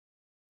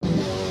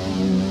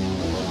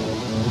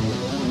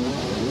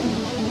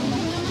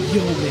Yo,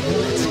 man,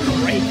 that's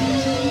great.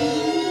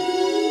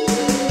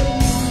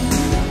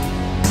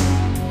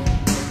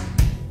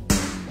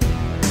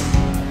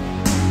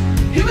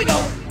 Here we go.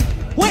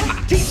 When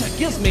my teacher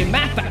gives me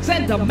math facts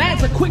and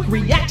demands a quick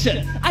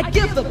reaction, I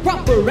give the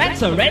proper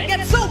answer and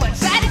get so much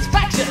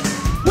satisfaction.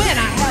 When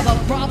I have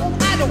a problem,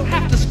 I don't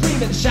have to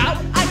scream and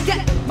shout. I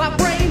get my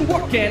brain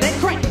working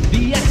and crank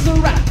the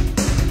answer out.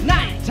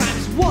 9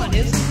 times 1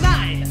 is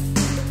 9.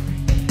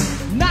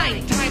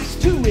 9 times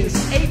 2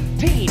 is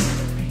 18.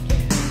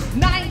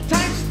 9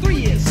 times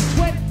 3 is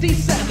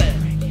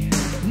 27.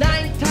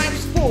 9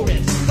 times 4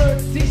 is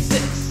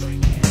 36.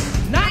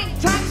 9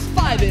 times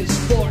 5 is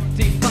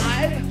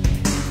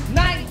 45.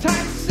 9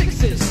 times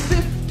 6 is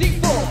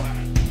 54.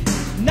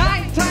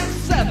 9 times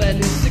 7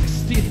 is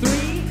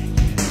 63.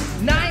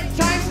 9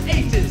 times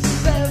 8 is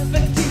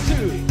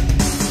 72.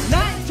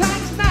 9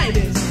 times 9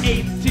 is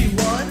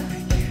 81.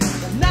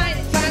 9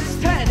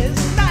 times 10 is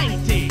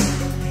 90.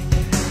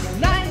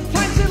 9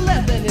 times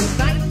 11 is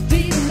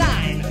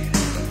 99.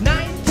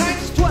 9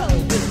 times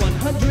 12 is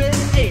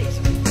 108.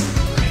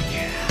 Crank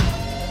it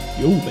out.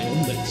 Yo, man,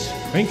 let's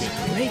crank it.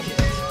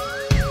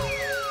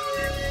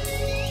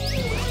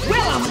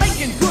 Well, I'm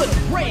making good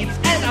grades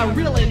and I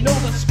really know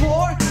the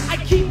score. I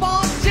keep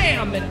on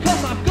jamming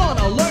cause I'm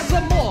gonna learn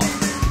some more.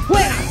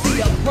 When I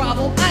see a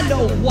problem, I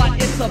know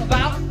what it's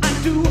about. I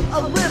do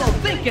a little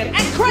thinking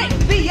and crank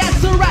the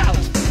answer out.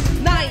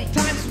 9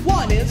 times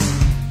 1 is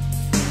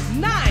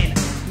 9.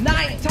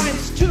 9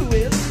 times 2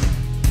 is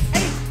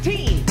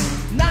 18.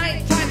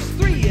 9 times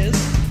 3 is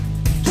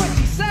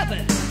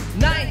 27.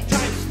 9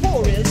 times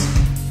 4 is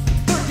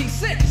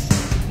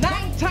 36.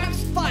 9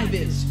 times 5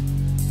 is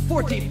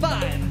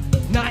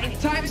 45. 9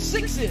 times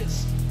 6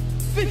 is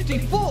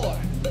 54.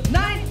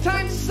 9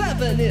 times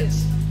 7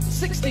 is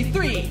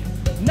 63.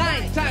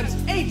 9 times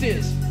 8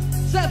 is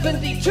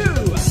 72. 9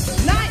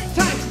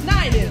 times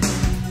 9 is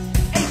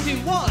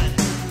 81.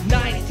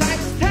 9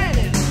 times 10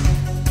 is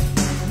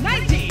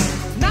 90.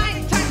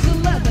 9 times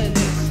 11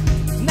 is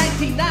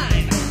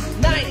 99.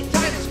 9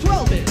 times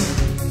 12 is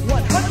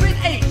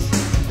 108.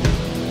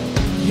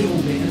 Yo,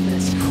 man,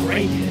 that's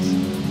great.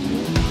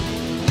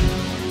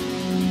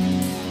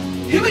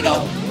 Here we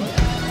go.